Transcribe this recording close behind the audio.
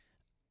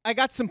I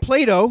got some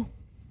Play-Doh.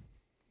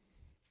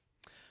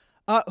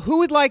 Who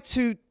would like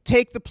to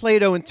take the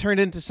Play-Doh and turn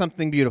it into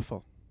something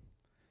beautiful?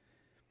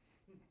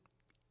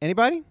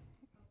 Anybody?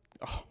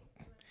 Oh.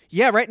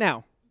 Yeah, right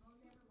now.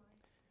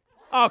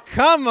 Oh,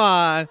 come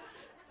on.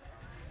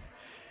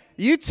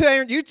 You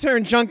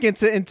turn junk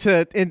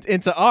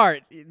into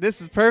art.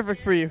 This is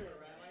perfect for you.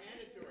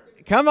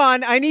 Come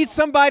on, I need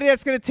somebody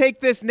that's going to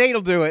take this. Nate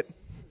will do it.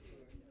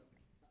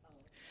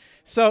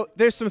 So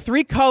there's some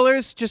 3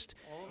 colors.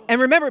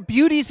 And remember,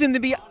 beauty's in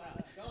the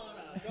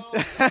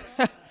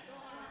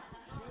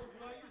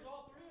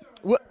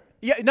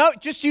Yeah, no,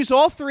 just use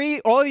all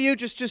 3. All of you,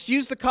 just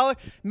use the color.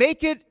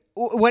 Make it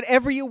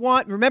whatever you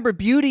want. Remember,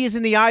 beauty is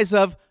in the eyes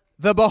of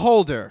the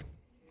beholder.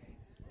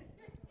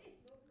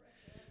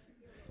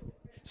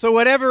 So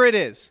whatever it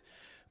is,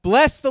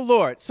 bless the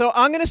Lord. So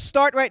I'm going to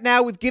start right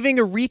now with giving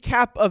a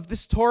recap of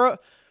this Torah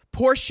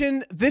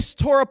portion. This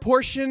Torah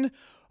portion,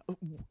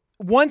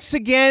 once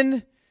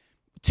again,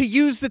 to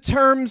use the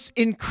terms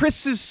in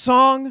Chris's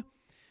song,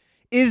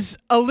 is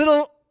a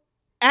little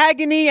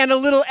agony and a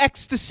little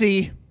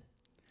ecstasy,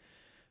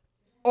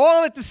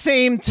 all at the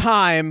same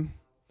time.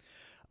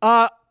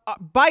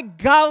 By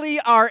golly,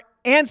 our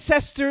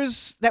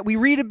ancestors that we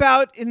read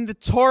about in the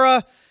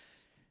Torah,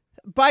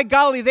 by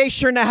golly, they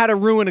sure know how to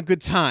ruin a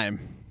good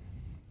time.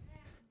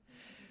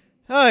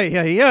 Ay,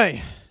 ay,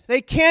 ay.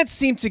 They can't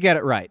seem to get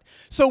it right.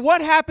 So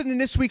what happened in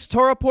this week's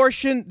Torah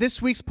portion?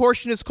 This week's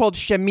portion is called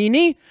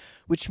Shemini,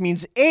 which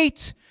means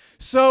 8.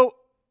 So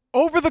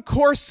over the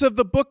course of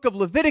the book of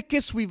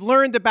Leviticus, we've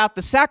learned about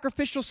the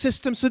sacrificial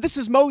system. So this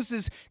is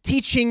Moses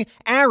teaching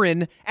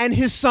Aaron and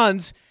his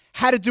sons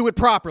how to do it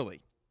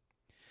properly.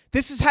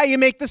 This is how you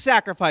make the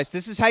sacrifice.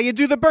 This is how you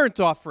do the burnt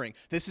offering.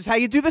 This is how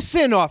you do the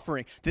sin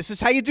offering. This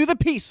is how you do the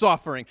peace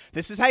offering.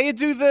 This is how you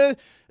do the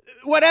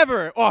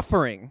whatever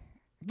offering.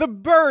 The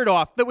bird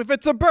off, if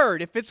it's a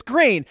bird, if it's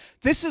grain.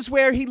 This is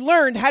where he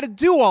learned how to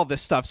do all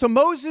this stuff. So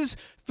Moses,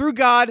 from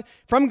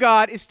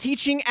God, is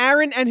teaching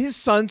Aaron and his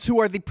sons, who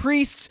are the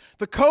priests,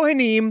 the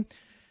Kohanim,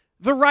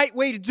 the right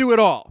way to do it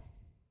all.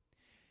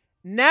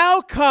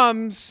 Now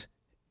comes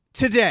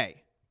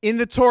today in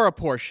the Torah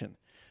portion,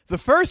 the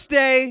first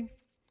day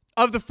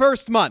of the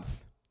first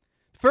month,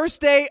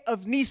 first day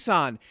of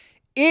Nisan.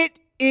 It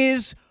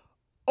is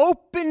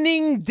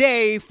opening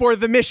day for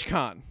the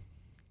Mishkan.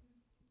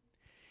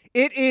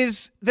 It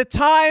is the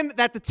time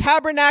that the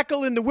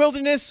tabernacle in the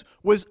wilderness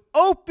was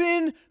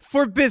open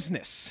for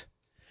business.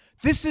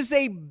 This is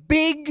a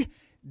big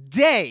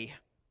day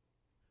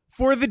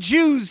for the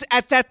Jews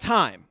at that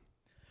time.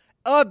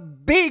 A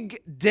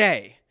big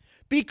day.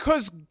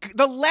 Because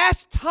the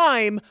last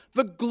time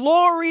the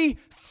glory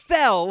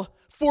fell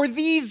for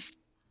these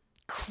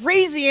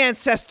crazy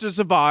ancestors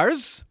of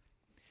ours,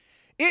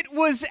 it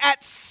was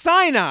at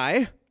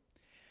Sinai,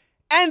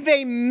 and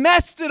they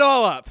messed it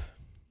all up.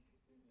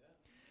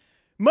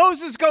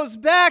 Moses goes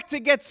back to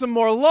get some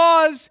more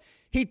laws.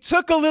 He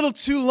took a little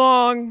too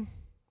long.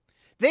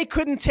 They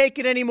couldn't take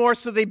it anymore,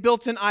 so they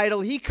built an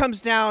idol. He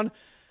comes down.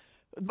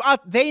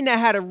 They know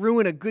how to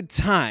ruin a good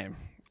time.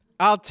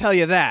 I'll tell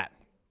you that.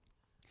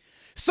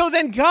 So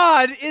then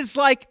God is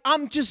like,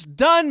 I'm just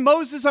done.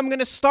 Moses, I'm going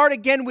to start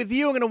again with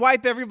you. I'm going to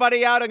wipe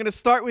everybody out. I'm going to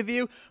start with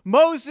you.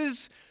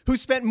 Moses, who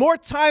spent more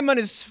time on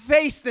his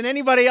face than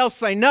anybody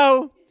else I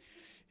know,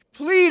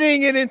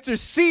 pleading and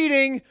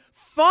interceding,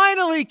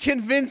 finally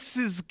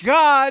convinces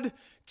God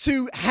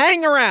to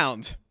hang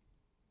around.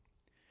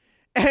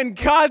 And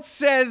God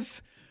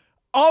says,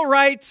 all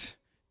right,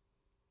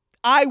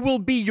 I will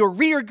be your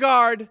rear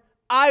guard.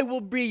 I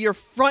will be your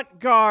front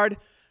guard.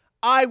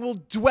 I will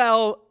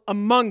dwell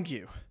among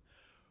you.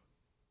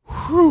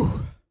 Whew.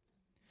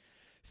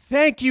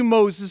 Thank you,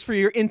 Moses, for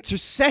your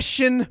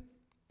intercession.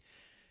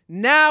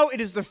 Now it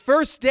is the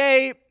first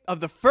day of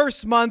the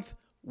first month,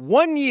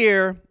 1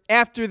 year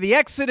after the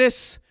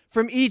Exodus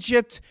from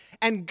Egypt,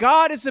 and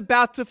God is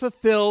about to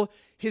fulfill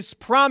his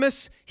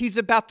promise. He's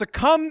about to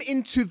come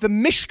into the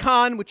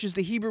Mishkan, which is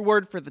the Hebrew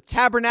word for the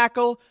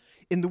tabernacle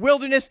in the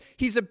wilderness.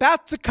 He's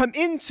about to come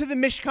into the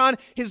Mishkan.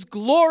 His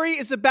glory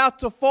is about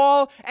to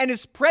fall, and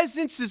his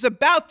presence is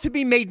about to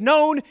be made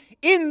known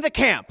in the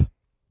camp.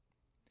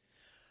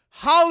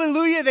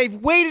 Hallelujah. They've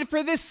waited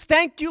for this.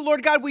 Thank you,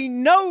 Lord God. We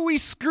know we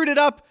screwed it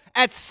up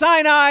at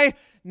Sinai.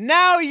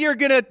 Now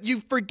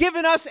you've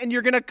forgiven us, and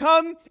you're going to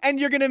come and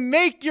you're going to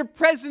make your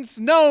presence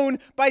known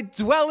by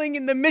dwelling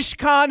in the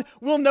Mishkan.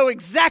 We'll know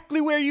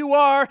exactly where you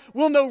are.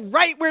 We'll know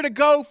right where to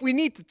go if we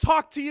need to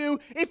talk to you,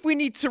 if we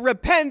need to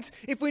repent,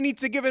 if we need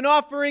to give an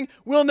offering.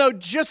 We'll know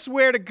just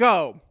where to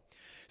go.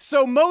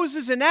 So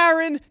Moses and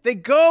Aaron, they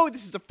go.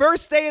 This is the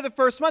first day of the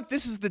first month.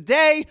 This is the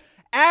day.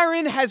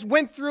 Aaron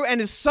went through, and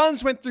his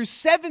sons went through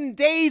 7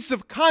 days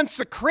of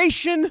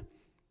consecration,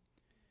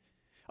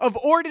 of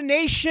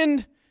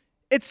ordination.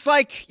 It's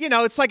like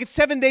it's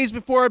 7 days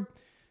before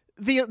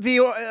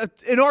the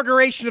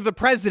inauguration of the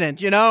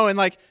president, and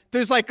like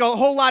there's like a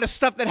whole lot of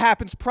stuff that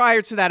happens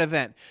prior to that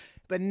event.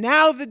 But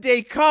now the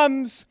day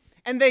comes,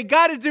 and they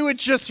got to do it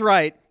just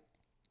right.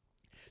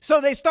 So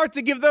they start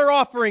to give their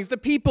offerings. The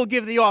people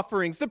give the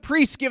offerings. The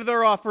priests give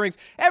their offerings.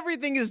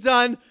 Everything is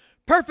done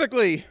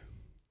perfectly,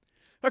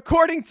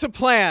 according to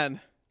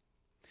plan.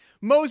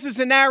 Moses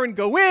and Aaron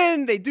go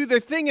in, they do their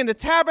thing in the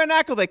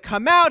tabernacle, they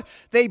come out,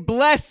 they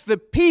bless the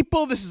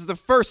people. This is the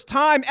first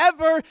time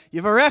ever,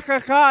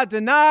 Yivarechacha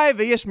Adonai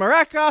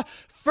v'yishmerecha,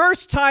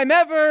 first time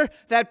ever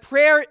that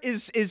prayer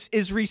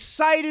is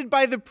recited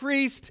by the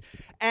priest,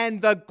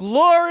 and the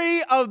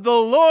glory of the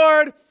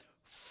Lord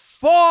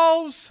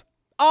falls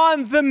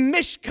on the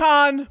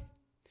Mishkan,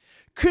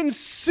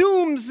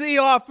 consumes the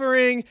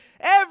offering.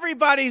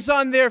 Everybody's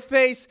on their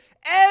face,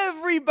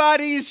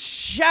 everybody's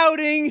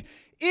shouting.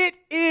 It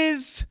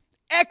is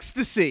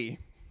ecstasy.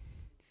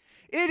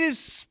 It is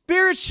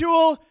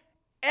spiritual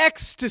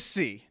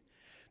ecstasy.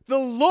 The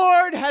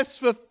Lord has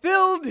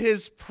fulfilled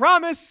his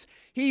promise.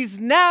 He's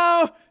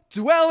now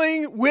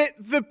dwelling with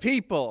the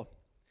people.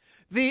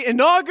 The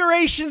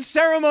inauguration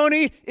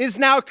ceremony is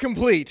now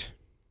complete.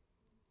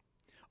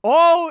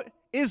 All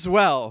is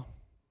well.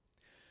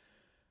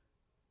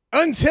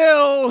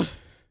 Until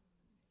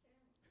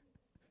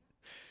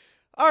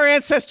our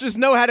ancestors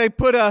know how to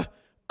put a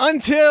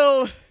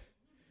until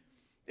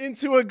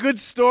into a good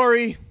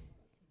story.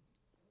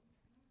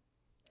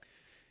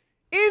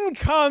 In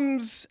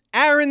comes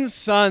Aaron's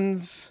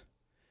sons,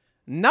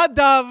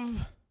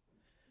 Nadav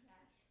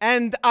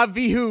and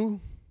Avihu,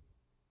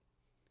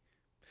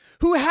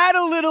 who had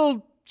a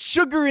little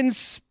sugar and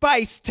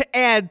spice to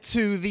add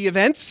to the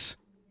events.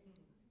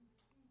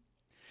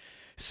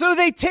 So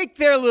they take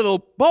their little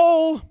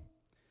bowl.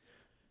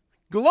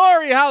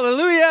 Glory,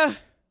 hallelujah.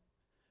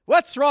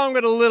 What's wrong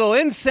with a little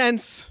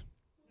incense?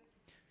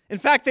 In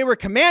fact, they were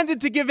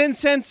commanded to give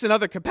incense in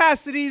other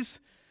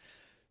capacities.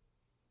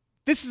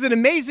 This is an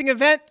amazing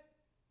event.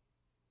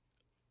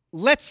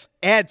 Let's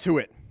add to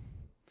it.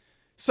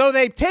 So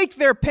they take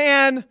their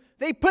pan,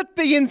 they put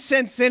the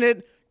incense in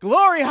it.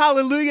 Glory,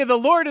 hallelujah, the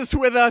Lord is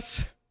with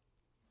us.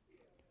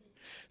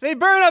 They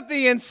burn up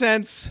the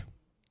incense.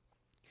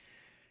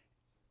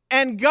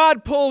 And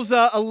God pulls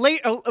a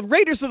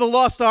Raiders of the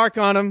Lost Ark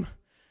on them.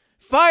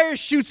 Fire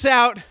shoots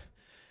out.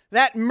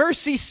 That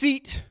mercy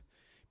seat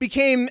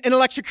became an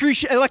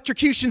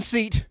electrocution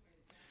seat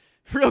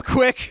real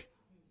quick.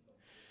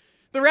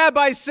 The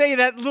rabbis say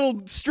that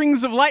little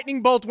strings of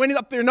lightning bolts went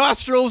up their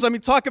nostrils. I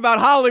mean, talk about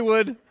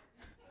Hollywood.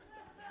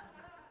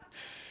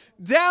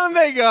 Down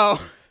they go.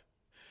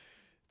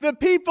 The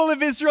people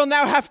of Israel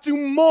now have to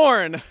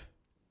mourn.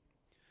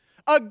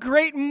 A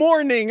great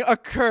mourning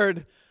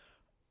occurred.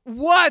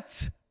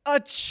 What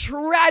a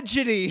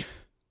tragedy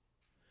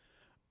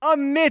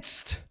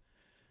amidst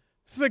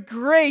the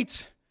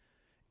great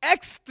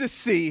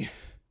ecstasy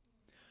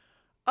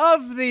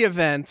of the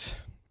event.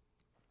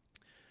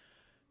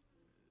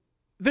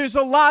 There's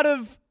a lot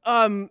of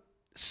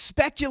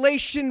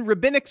speculation,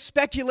 rabbinic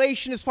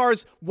speculation, as far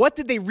as what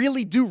did they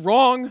really do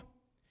wrong.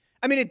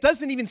 I mean, it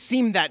doesn't even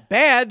seem that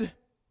bad.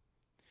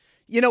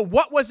 You know,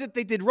 what was it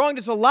they did wrong?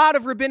 There's a lot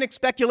of rabbinic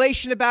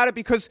speculation about it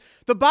because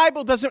the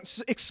Bible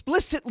doesn't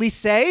explicitly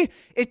say.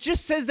 It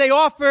just says they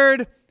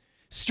offered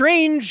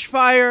strange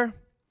fire,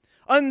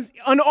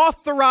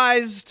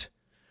 unauthorized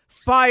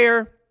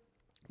fire.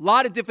 A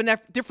lot of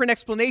different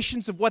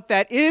explanations of what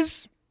that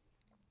is.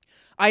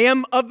 I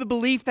am of the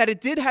belief that it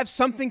did have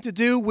something to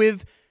do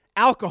with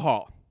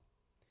alcohol.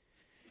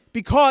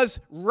 Because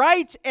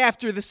right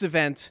after this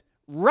event,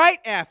 right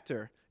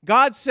after,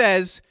 God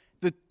says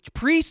the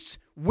priests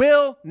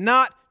will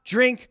not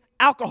drink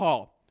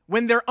alcohol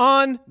when they're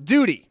on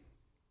duty.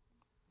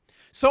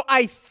 So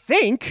I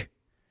think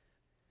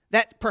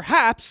that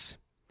perhaps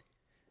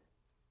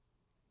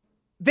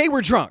they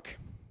were drunk.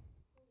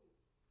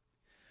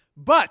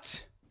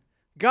 But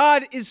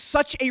God is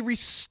such a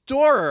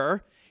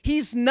restorer.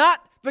 He's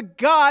not the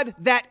God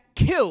that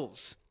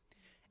kills.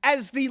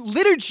 As the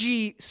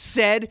liturgy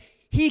said,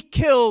 he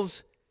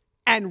kills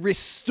and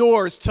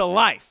restores to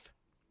life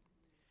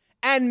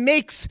and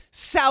makes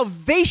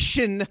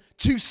salvation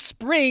to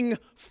spring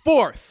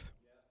forth.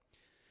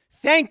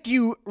 Thank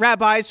you,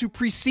 rabbis who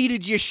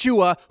preceded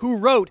Yeshua, who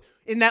wrote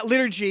in that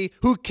liturgy,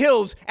 who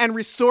kills and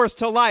restores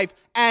to life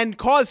and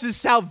causes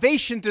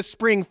salvation to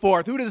spring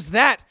forth. Who does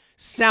that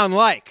sound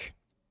like?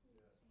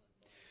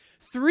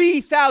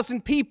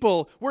 3,000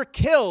 people were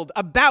killed,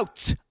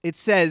 it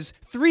says,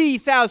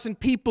 3,000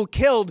 people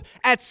killed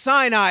at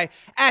Sinai.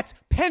 At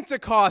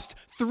Pentecost,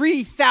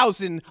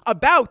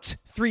 about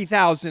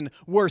 3,000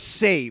 were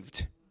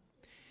saved.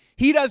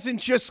 He doesn't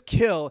just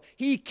kill,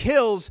 he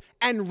kills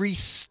and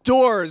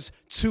restores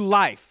to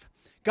life.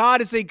 God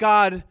is a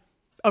God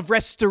of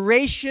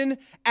restoration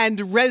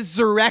and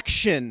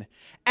resurrection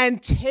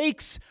and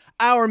takes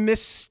our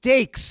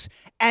mistakes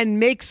and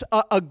makes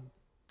a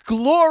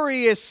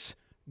glorious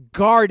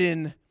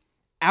garden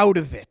out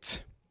of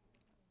it.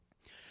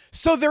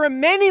 So there are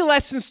many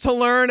lessons to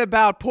learn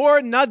about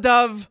poor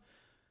Nadav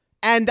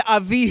and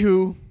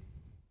Avihu,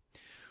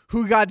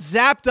 who got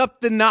zapped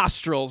up the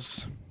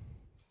nostrils,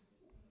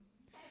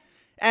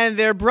 and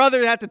their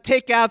brother had to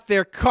take out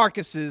their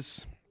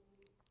carcasses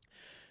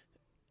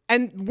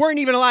and weren't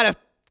even allowed to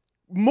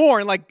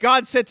mourn. Like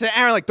God said to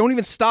Aaron, like, don't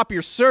even stop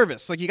your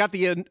service. Like you got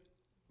the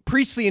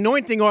priestly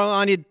anointing oil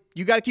on you.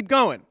 You got to keep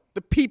going.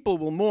 The people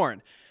will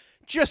mourn.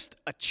 Just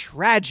a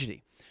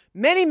tragedy.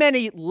 Many,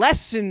 many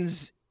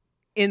lessons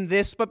in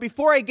this. But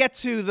before I get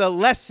to the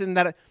lesson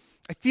that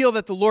I feel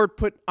that the Lord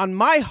put on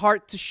my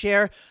heart to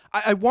share,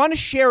 I want to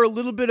share a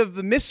little bit of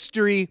the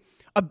mystery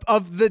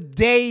of the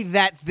day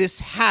that this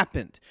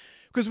happened.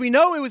 Because we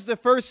know it was the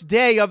first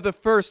day of the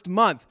first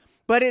month.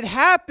 But it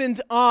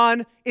happened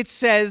on, it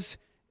says,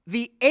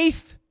 the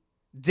 8th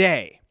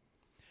day.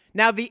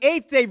 Now, the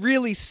 8th day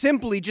really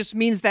simply just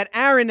means that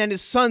Aaron and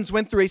his sons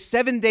went through a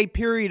 7-day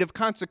period of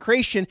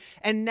consecration,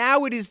 and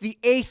now it is the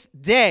 8th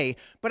day.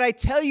 But I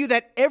tell you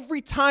that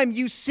every time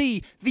you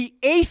see the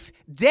 8th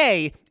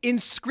day in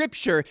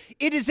Scripture,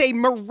 it is a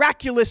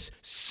miraculous,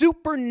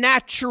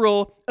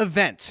 supernatural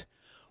event.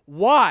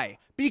 Why?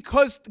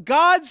 Because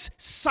God's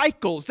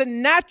cycles, the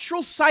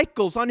natural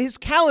cycles on his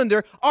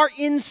calendar, are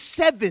in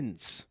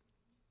sevens.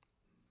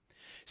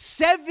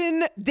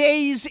 7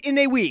 days in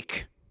a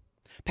week.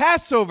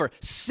 Passover,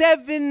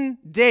 7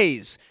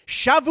 days.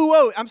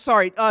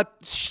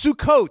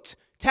 Sukkot,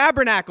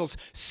 Tabernacles,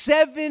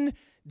 7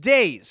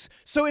 days.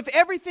 So if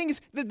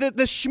everything's, the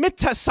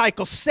Shemitah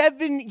cycle,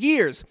 7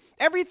 years,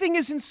 everything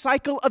is in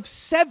cycle of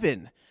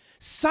 7.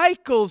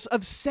 Cycles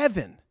of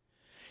 7.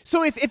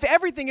 So if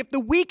the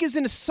week is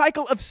in a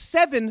cycle of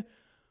 7,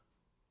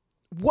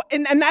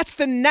 and that's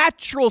the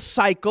natural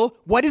cycle,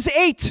 what is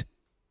 8?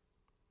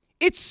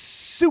 It's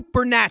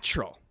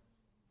supernatural.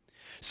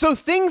 So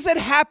things that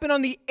happen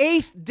on the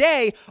 8th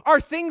day are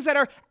things that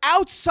are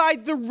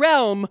outside the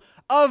realm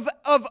of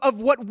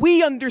what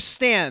we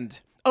understand,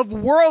 of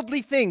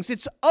worldly things.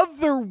 It's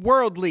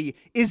otherworldly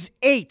is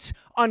 8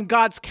 on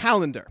God's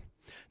calendar.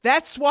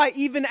 That's why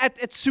even at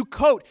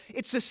Sukkot,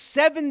 it's a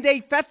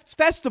 7-day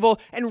festival,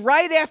 and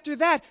right after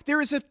that, there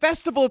is a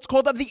festival, it's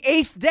called of the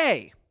 8th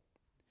day.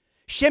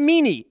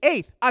 Shemini,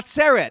 8th,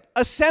 Atzeret,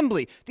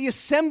 assembly, the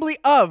assembly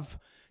of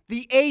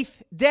the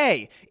 8th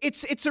day.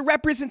 It's a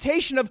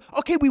representation of,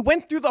 okay, we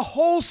went through the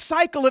whole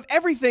cycle of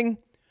everything.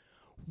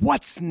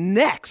 What's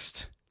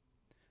next?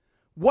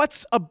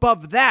 What's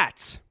above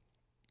that?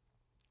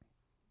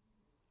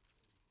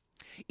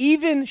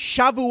 Even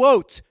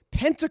Shavuot,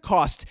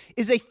 Pentecost,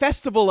 is a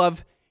festival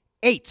of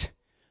 8.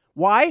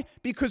 Why?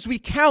 Because we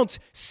count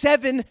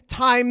 7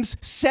 times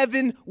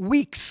 7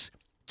 weeks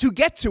to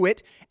get to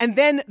it, and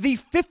then the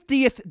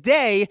 50th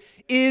day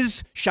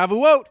is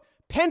Shavuot,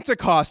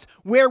 Pentecost,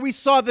 where we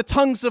saw the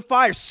tongues of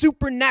fire,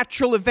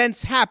 supernatural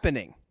events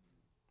happening.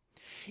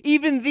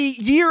 Even the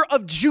year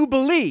of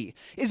Jubilee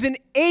is an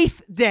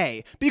 8th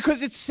day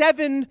because it's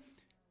 7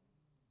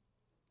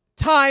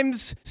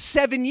 times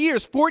 7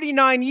 years,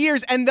 49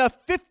 years, and the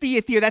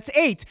 50th year, that's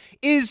 8,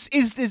 is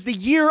the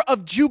year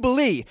of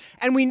Jubilee.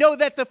 And we know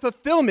that the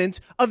fulfillment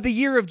of the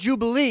year of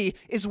Jubilee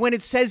is when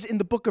it says in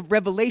the book of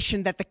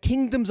Revelation that the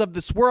kingdoms of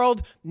this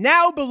world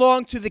now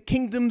belong to the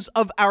kingdoms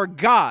of our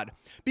God.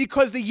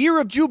 Because the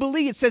year of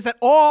Jubilee, it says that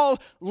all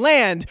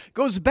land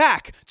goes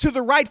back to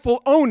the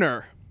rightful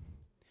owner.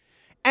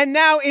 And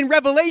now in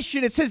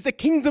Revelation, it says the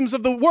kingdoms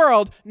of the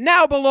world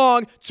now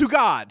belong to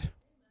God.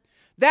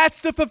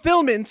 That's the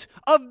fulfillment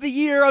of the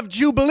year of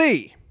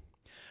Jubilee.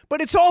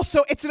 But it's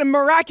a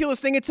miraculous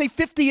thing. It's a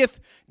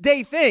 50th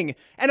day thing.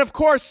 And of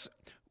course,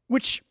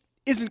 which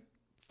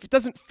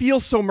doesn't feel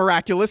so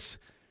miraculous,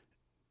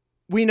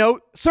 we know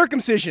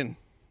circumcision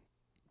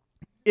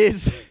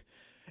is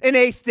an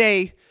 8th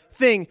day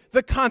thing,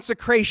 the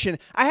consecration.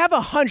 I have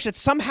a hunch that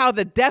somehow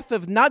the death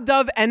of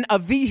Nadav and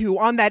Avihu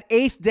on that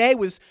 8th day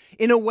was,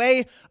 in a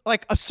way,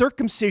 like a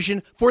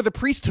circumcision for the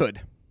priesthood.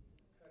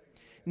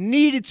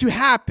 Needed to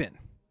happen.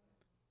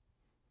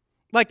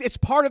 Like it's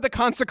part of the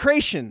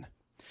consecration.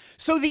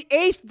 So the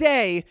 8th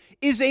day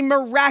is a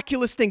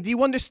miraculous thing. Do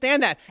you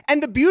understand that?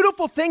 And the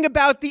beautiful thing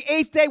about the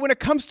 8th day when it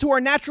comes to our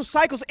natural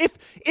cycles,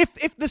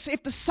 if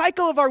the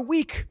cycle of our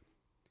week,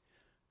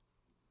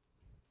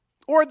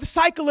 or the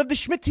cycle of the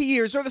Shemitah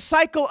years, or the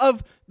cycle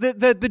of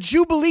the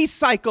Jubilee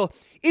cycle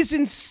is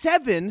in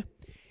 7,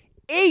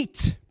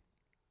 8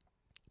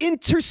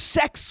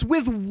 intersects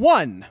with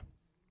 1.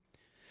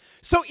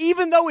 So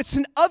even though it's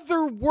an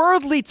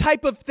otherworldly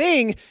type of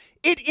thing,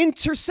 it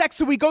intersects.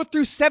 So we go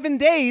through 7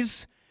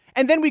 days,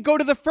 and then we go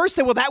to the first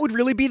day. Well, that would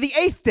really be the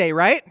 8th day,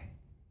 right?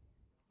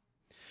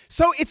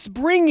 So it's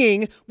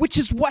bringing, which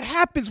is what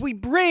happens. We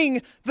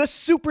bring the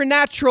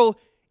supernatural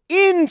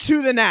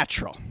into the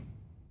natural.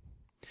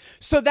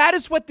 So that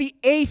is what the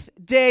 8th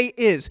day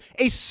is,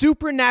 a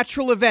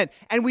supernatural event.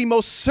 And we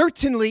most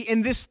certainly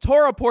in this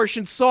Torah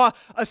portion saw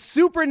a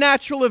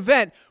supernatural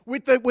event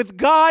with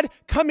God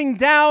coming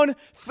down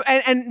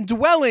and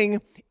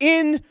dwelling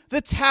in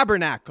the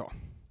tabernacle.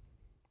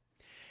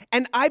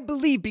 And I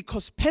believe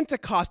because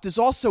Pentecost is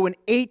also an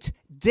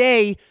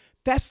 8-day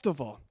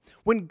festival,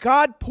 when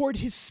God poured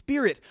his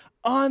Spirit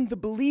on the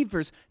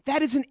believers,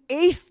 that is an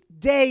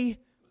 8th-day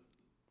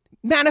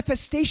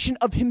manifestation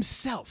of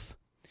himself.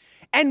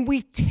 And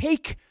we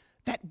take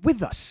that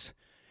with us.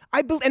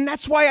 And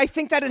that's why I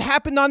think that it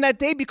happened on that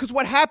day, because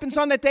what happens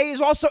on that day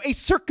is also a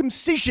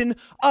circumcision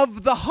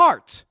of the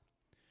heart.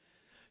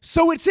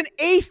 So it's an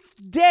 8th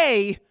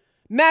day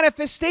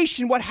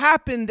manifestation, what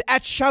happened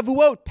at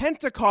Shavuot,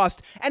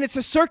 Pentecost, and it's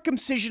a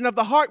circumcision of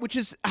the heart, which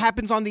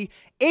happens on the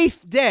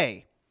 8th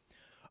day,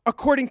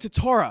 according to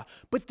Torah.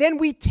 But then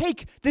we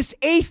take this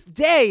 8th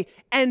day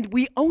and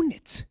we own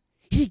it.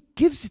 He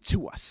gives it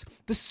to us.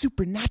 The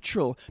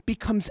supernatural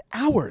becomes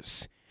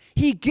ours.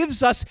 He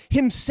gives us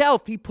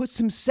himself. He puts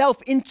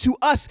himself into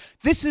us.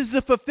 This is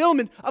the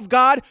fulfillment of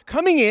God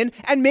coming in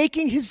and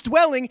making his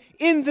dwelling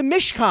in the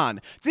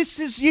Mishkan. This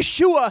is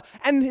Yeshua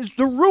and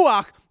the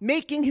Ruach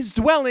making his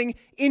dwelling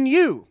in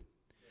you.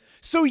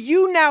 So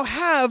you now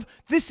have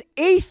this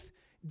 8th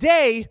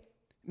day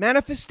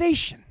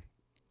manifestation.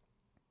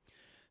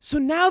 So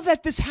now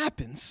that this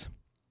happens,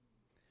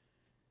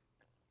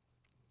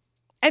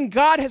 and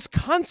God has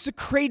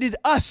consecrated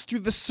us through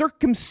the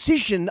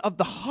circumcision of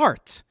the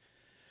heart,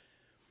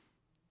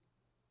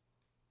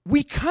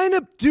 we kind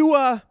of do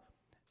a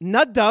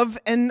Nadav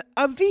and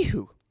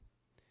Avihu.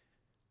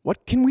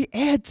 What can we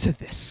add to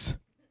this?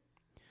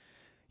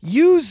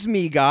 Use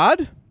me,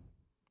 God.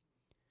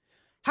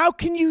 How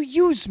can you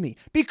use me?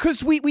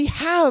 Because we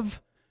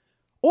have,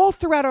 all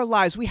throughout our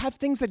lives, we have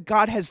things that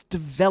God has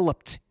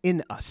developed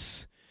in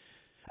us.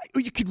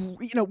 We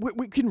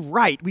can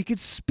write, we can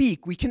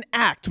speak, we can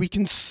act, we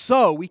can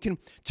sew, we can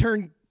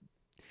turn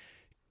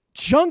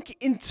junk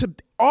into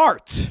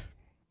art.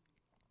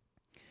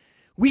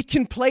 We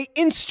can play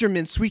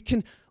instruments. We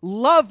can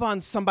love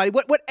on somebody,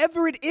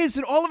 whatever it is.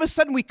 And all of a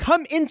sudden we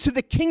come into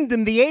the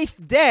kingdom the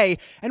 8th day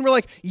and we're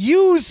like,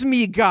 use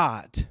me,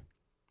 God.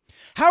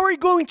 How are you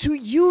going to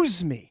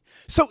use me?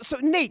 So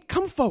Nate,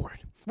 come forward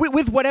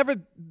with whatever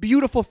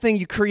beautiful thing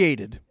you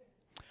created.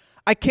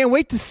 I can't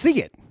wait to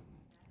see it.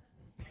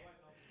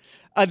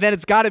 Then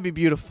it's got to be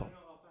beautiful.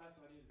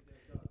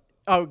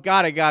 Oh,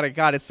 got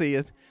it. See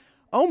it.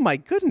 Oh my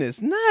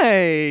goodness,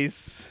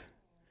 nice.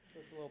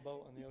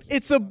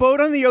 It's a boat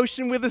on the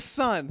ocean with a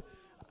sun.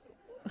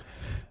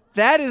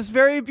 That is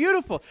very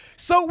beautiful.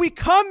 So we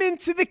come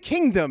into the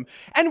kingdom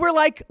and we're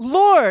like,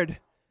 Lord,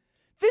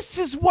 this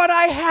is what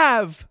I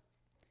have.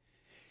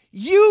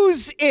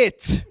 Use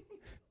it.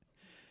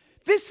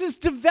 This is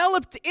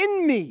developed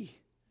in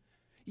me.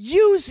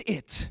 Use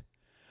it.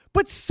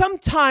 But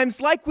sometimes,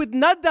 like with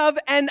Nadav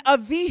and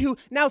Avihu,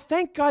 now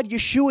thank God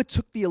Yeshua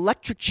took the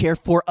electric chair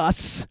for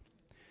us,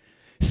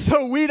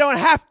 so we don't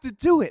have to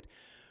do it.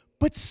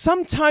 But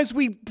sometimes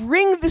we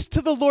bring this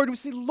to the Lord. We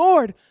say,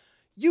 Lord,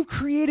 you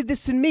created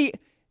this in me.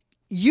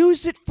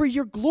 Use it for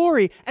your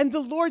glory. And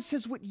the Lord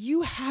says, what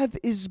you have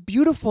is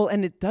beautiful,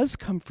 and it does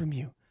come from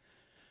you.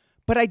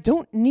 But I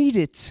don't need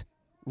it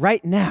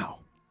right now.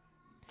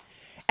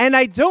 And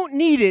I don't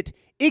need it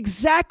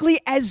exactly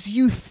as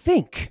you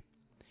think.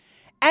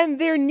 And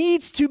there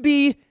needs to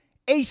be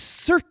a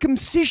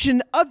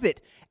circumcision of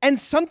it. And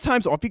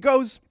sometimes off he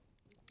goes.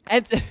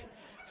 And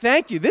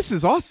thank you. This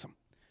is awesome.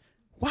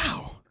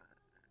 Wow.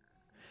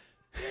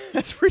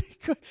 That's pretty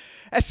good.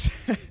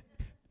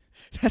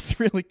 That's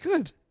really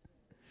good.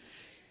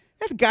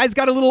 That guy's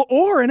got a little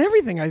oar and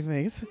everything, I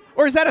think.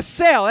 Or is that a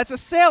sail? That's a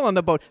sail on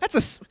the boat.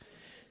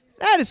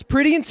 That is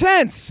pretty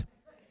intense.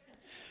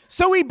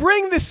 So we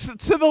bring this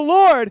to the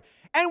Lord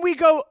and we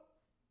go,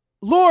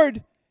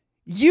 Lord,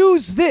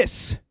 use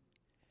this.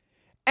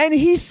 And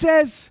he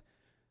says,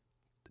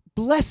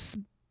 bless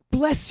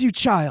you,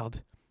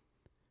 child.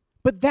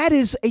 But that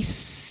is a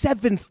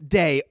 7th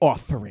day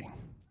offering.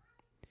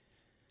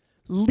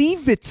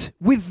 Leave it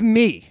with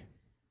me,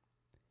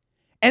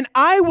 and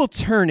I will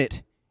turn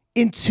it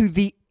into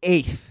the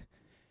 8th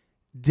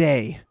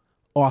day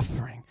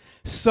offering.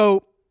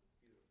 So,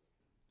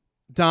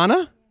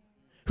 Donna,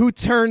 who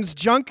turns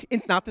junk,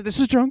 not that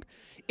this is junk,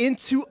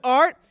 into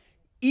art,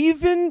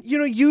 even,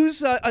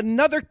 use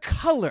another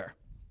color.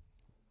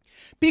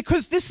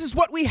 Because this is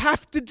what we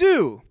have to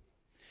do.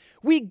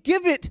 We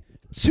give it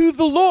to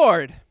the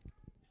Lord.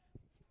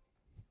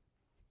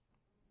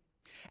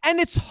 And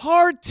it's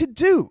hard to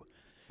do.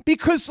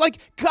 Because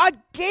God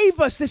gave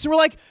us this. And we're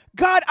like,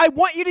 God, I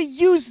want you to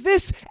use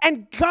this.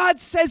 And God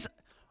says,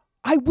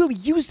 I will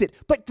use it.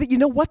 But you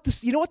know what?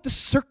 The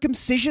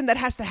circumcision that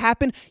has to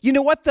happen? You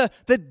know what?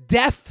 The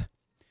death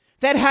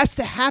that has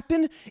to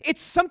happen?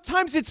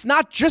 Sometimes it's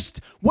not just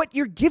what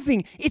you're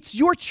giving. It's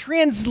your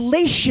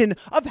translation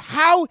of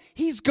how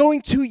he's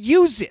going to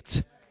use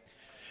it.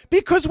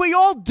 Because we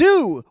all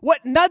do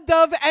what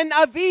Nadav and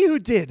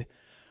Avihu did.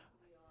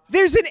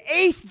 There's an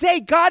 8th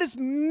day. God is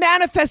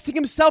manifesting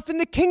himself in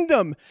the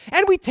kingdom.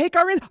 And we take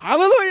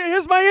hallelujah,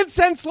 here's my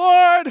incense,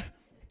 Lord.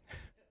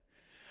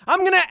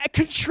 I'm going to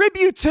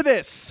contribute to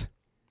this.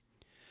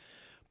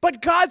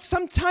 But God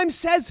sometimes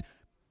says,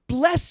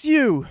 bless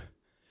you.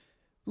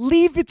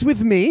 Leave it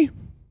with me.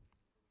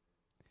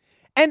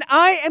 And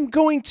I am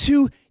going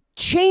to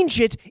change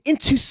it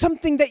into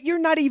something that you're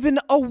not even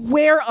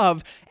aware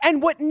of.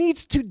 And what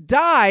needs to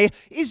die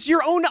is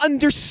your own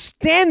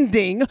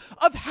understanding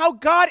of how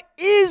God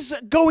is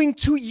going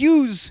to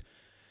use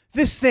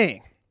this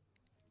thing.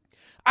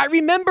 I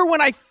remember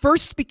when I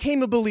first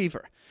became a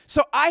believer.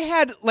 So I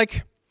had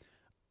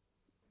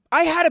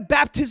a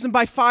baptism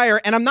by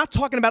fire, and I'm not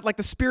talking about like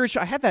the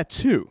spiritual. I had that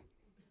too.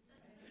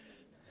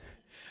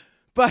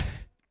 But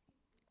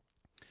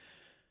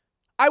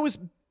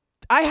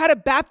I had a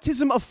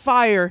baptism of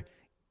fire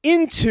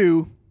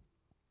into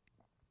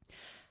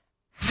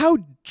how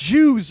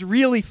Jews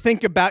really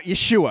think about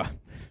Yeshua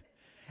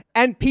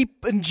and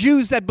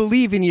Jews that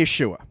believe in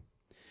Yeshua.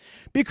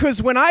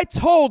 Because when I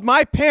told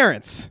my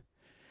parents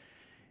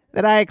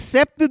that I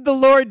accepted the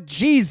Lord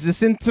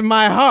Jesus into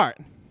my heart,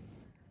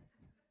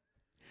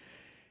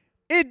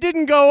 it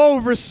didn't go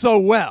over so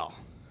well.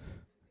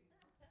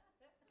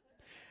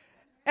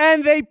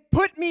 And they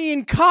put me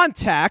in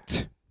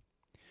contact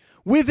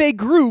with a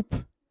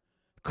group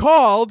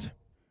called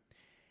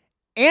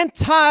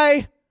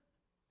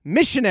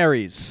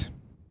anti-missionaries.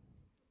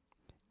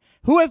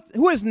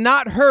 Who has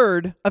not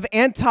heard of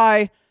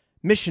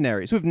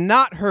anti-missionaries? Who have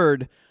not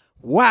heard?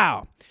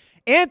 Wow.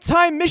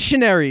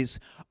 Anti-missionaries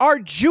are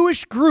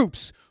Jewish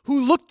groups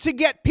who look to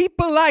get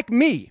people like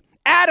me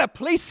out of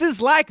places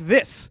like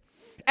this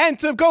and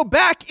to go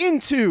back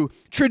into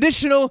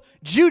traditional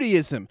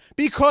Judaism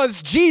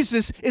because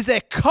Jesus is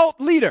a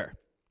cult leader.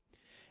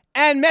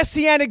 And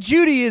Messianic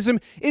Judaism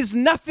is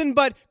nothing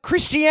but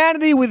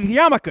Christianity with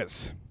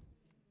yarmulkes.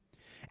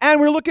 And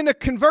we're looking to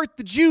convert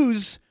the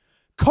Jews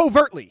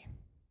covertly.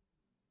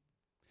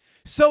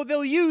 So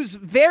they'll use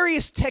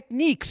various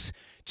techniques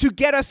to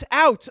get us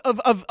out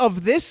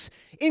of this,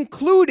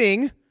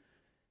 including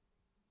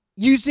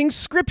using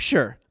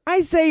Scripture.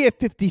 Isaiah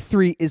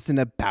 53 isn't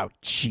about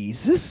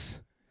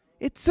Jesus.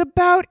 It's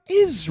about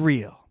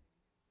Israel.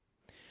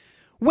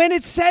 When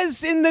it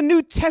says in the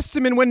New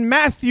Testament, when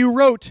Matthew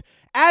wrote,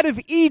 "Out of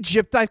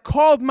Egypt I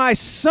called my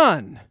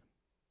son,"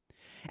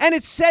 and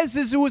it says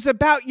as it was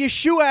about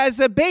Yeshua as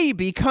a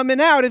baby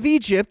coming out of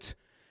Egypt,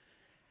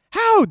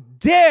 how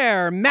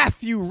dare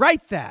Matthew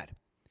write that?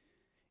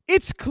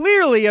 It's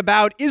clearly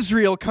about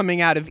Israel coming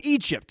out of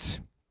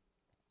Egypt.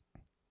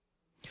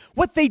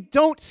 What they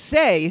don't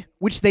say,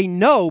 which they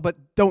know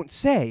but don't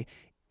say,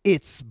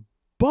 it's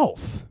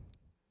both.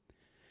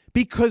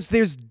 Because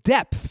there's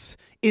depths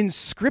in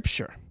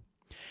Scripture.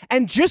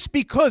 And just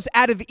because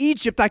out of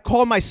Egypt I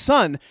call my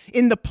son,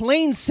 in the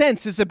plain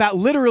sense is about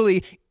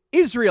literally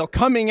Israel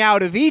coming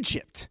out of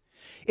Egypt,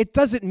 it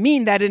doesn't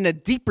mean that in a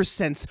deeper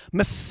sense,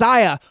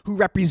 Messiah, who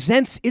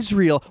represents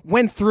Israel,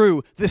 went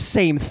through the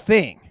same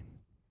thing.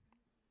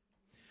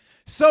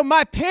 So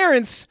my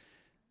parents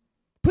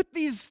put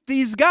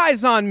these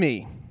guys on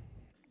me.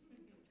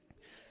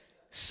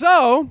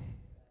 So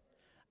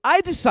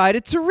I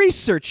decided to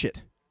research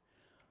it.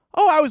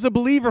 I was a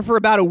believer for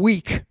about a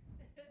week.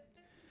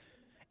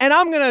 And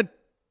I'm going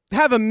to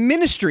have a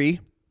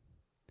ministry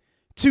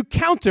to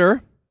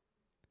counter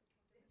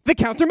the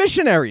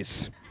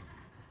counter-missionaries.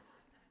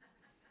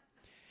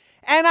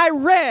 And I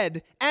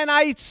read, and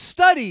I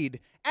studied,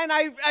 and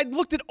I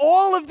looked at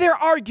all of their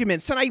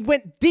arguments, and I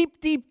went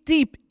deep, deep,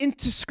 deep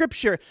into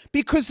Scripture,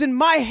 because in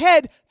my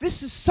head,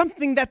 this is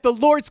something that the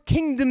Lord's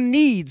kingdom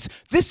needs.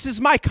 This is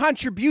my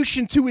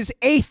contribution to his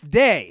 8th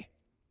day.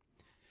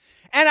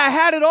 And I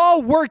had it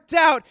all worked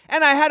out,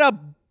 and I had a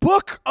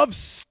book of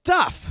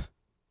stuff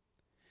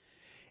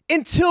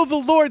until the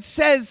Lord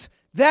says,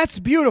 "That's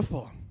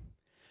beautiful,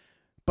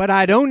 but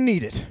I don't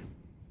need it."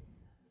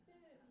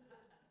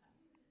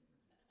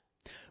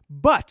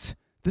 But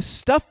the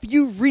stuff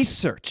you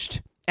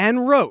researched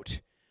and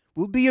wrote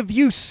will be of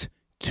use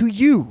to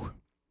you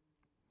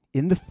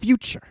in the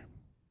future.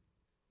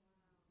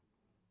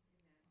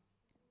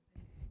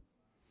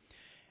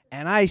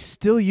 And I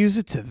still use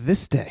it to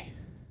this day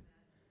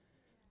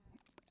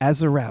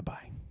as a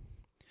rabbi.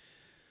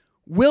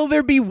 Will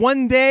there be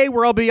one day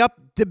where I'll be up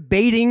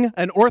debating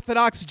an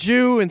Orthodox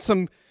Jew in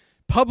some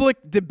public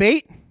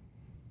debate?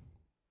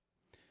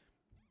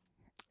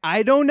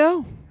 I don't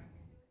know.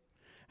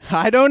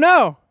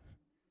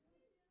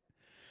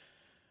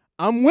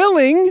 I'm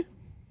willing.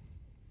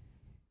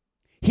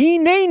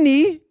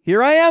 Hineni,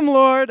 here I am,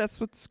 Lord. That's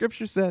what the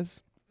Scripture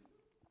says.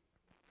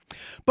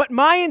 But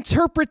my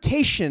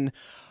interpretation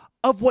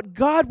of what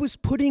God was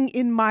putting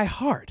in my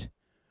heart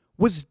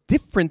was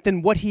different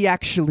than what he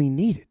actually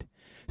needed.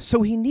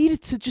 So he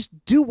needed to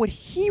just do what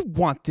he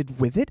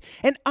wanted with it,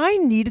 and I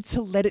needed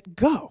to let it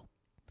go.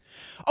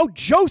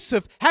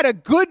 Joseph had a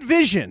good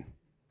vision.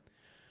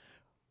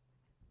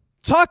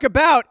 Talk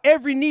about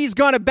every knee's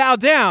going to bow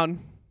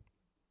down.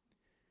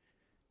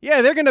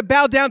 Yeah, they're going to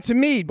bow down to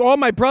me. All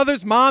my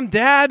brothers, mom,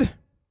 dad.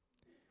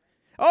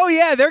 Oh,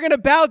 yeah, they're going to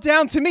bow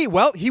down to me.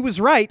 Well, he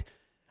was right.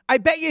 I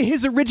bet you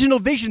his original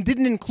vision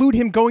didn't include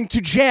him going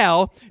to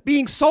jail,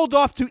 being sold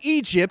off to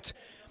Egypt,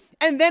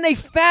 and then a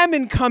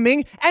famine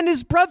coming, and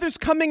his brothers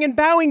coming and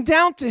bowing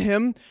down to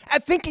him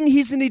and thinking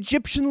he's an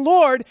Egyptian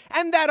lord,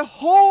 and that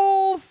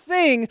whole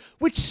thing,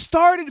 which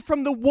started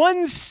from the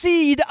one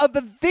seed of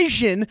a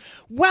vision,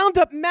 wound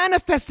up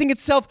manifesting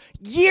itself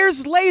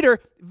years later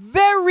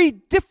very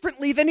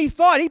differently than he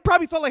thought. He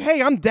probably thought like,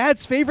 hey, I'm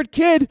dad's favorite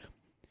kid.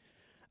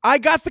 I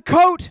got the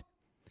coat.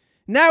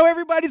 Now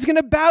everybody's going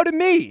to bow to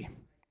me.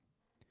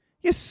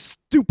 You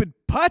stupid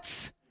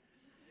putz.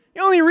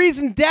 The only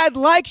reason Dad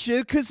likes you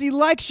is because he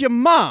likes your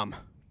mom.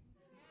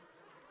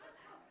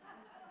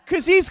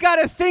 Because he's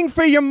got a thing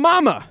for your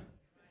mama.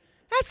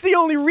 That's the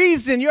only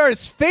reason you're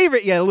his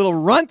favorite, you little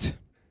runt.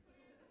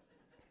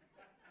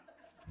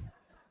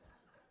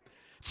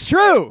 It's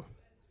true.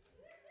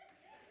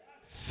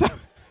 So,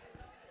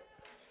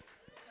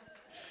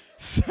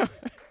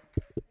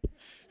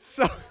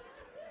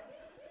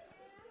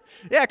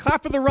 yeah,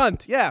 clap for the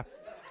runt. Yeah.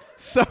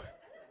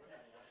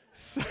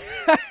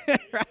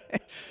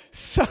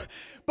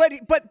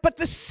 But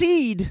the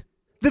seed,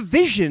 the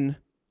vision,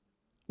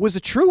 was a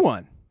true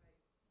one.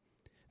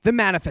 The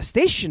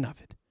manifestation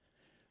of it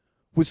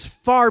was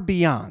far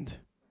beyond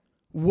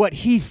what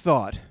he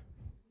thought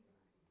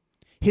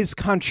his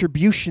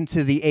contribution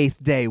to the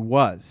eighth day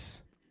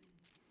was.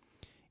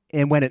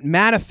 And when it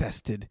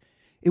manifested,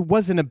 it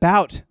wasn't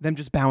about them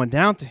just bowing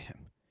down to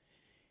him.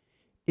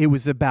 It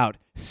was about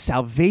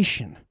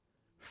salvation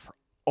for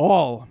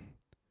all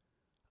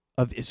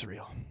of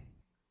Israel.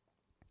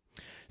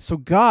 So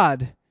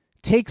God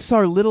takes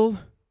our little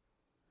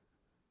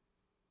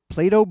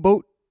Play-Doh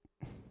boat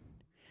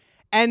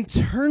and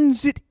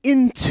turns it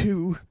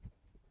into,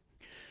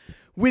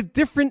 with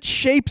different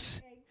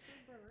shapes,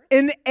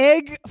 an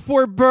egg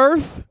for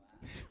birth,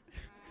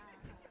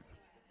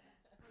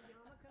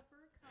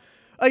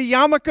 a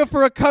yarmulke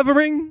for a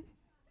covering,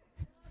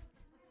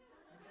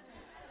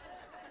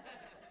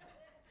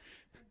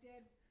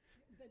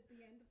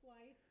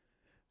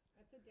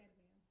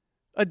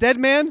 a dead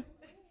man?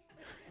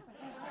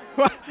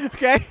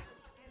 Okay.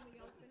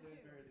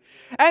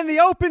 And the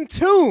open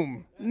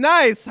tomb.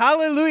 Nice.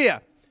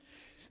 Hallelujah.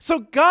 So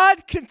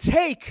God can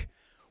take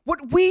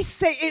what we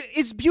say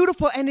is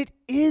beautiful, and it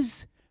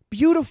is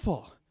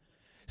beautiful.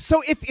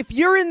 So if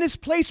you're in this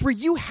place where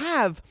you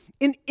have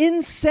an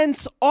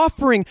incense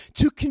offering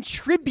to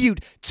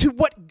contribute to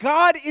what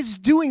God is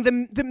doing,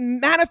 the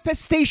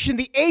manifestation,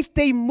 the eighth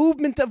day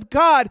movement of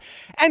God,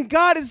 and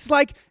God is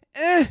like,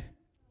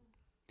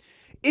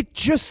 it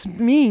just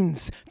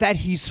means that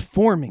he's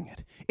forming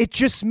it. It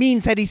just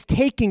means that he's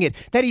taking it,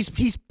 that he's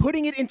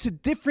putting it into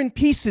different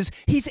pieces.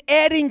 He's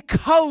adding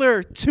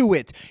color to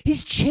it.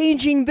 He's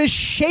changing the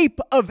shape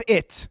of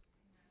it.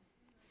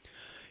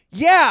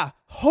 Yeah,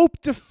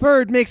 hope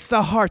deferred makes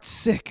the heart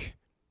sick.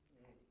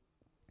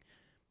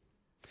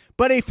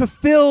 But a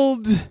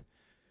fulfilled,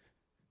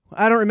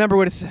 I don't remember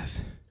what it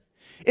says,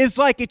 is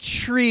like a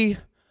tree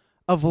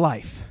of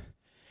life.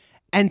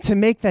 And to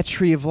make that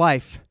tree of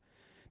life,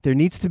 there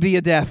needs to be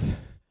a death,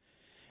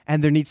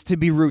 and there needs to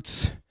be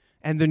roots,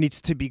 and there needs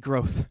to be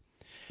growth.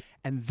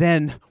 And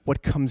then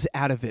what comes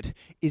out of it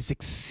is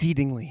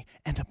exceedingly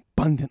and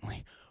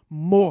abundantly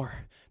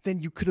more than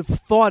you could have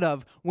thought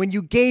of when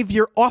you gave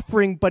your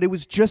offering, but it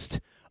was just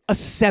a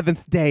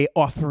seventh day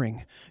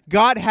offering.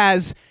 God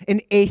has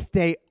an eighth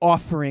day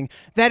offering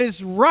that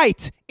is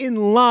right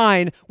in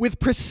line with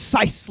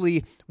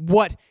precisely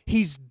what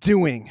he's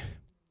doing.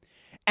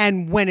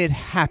 And when it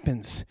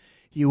happens,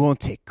 you won't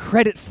take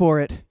credit for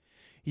it.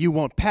 You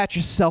won't pat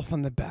yourself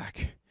on the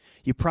back.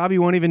 You probably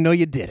won't even know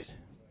you did it.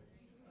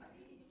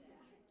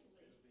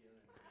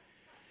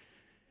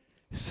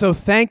 So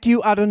thank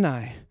you,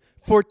 Adonai,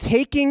 for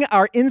taking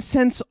our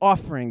incense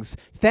offerings.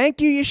 Thank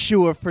you,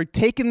 Yeshua, for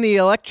taking the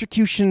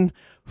electrocution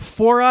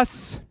for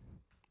us.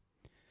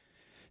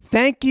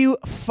 Thank you,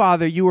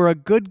 Father. You are a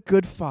good,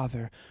 good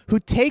Father who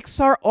takes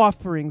our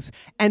offerings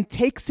and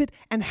takes it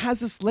and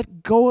has us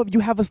let go of.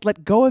 You have us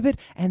let go of it,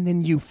 and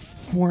then you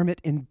form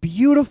it in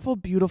beautiful,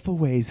 beautiful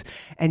ways,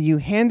 and you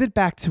hand it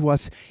back to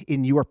us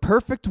in your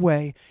perfect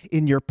way,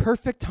 in your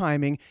perfect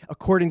timing,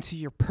 according to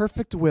your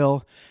perfect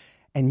will,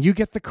 and you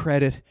get the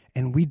credit,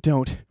 and we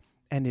don't,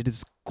 and it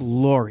is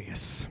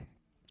glorious.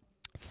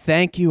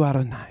 Thank you,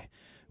 Adonai.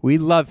 We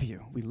love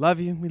you. We love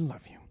you. We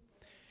love you.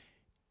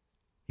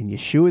 In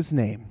Yeshua's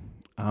name,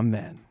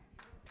 amen.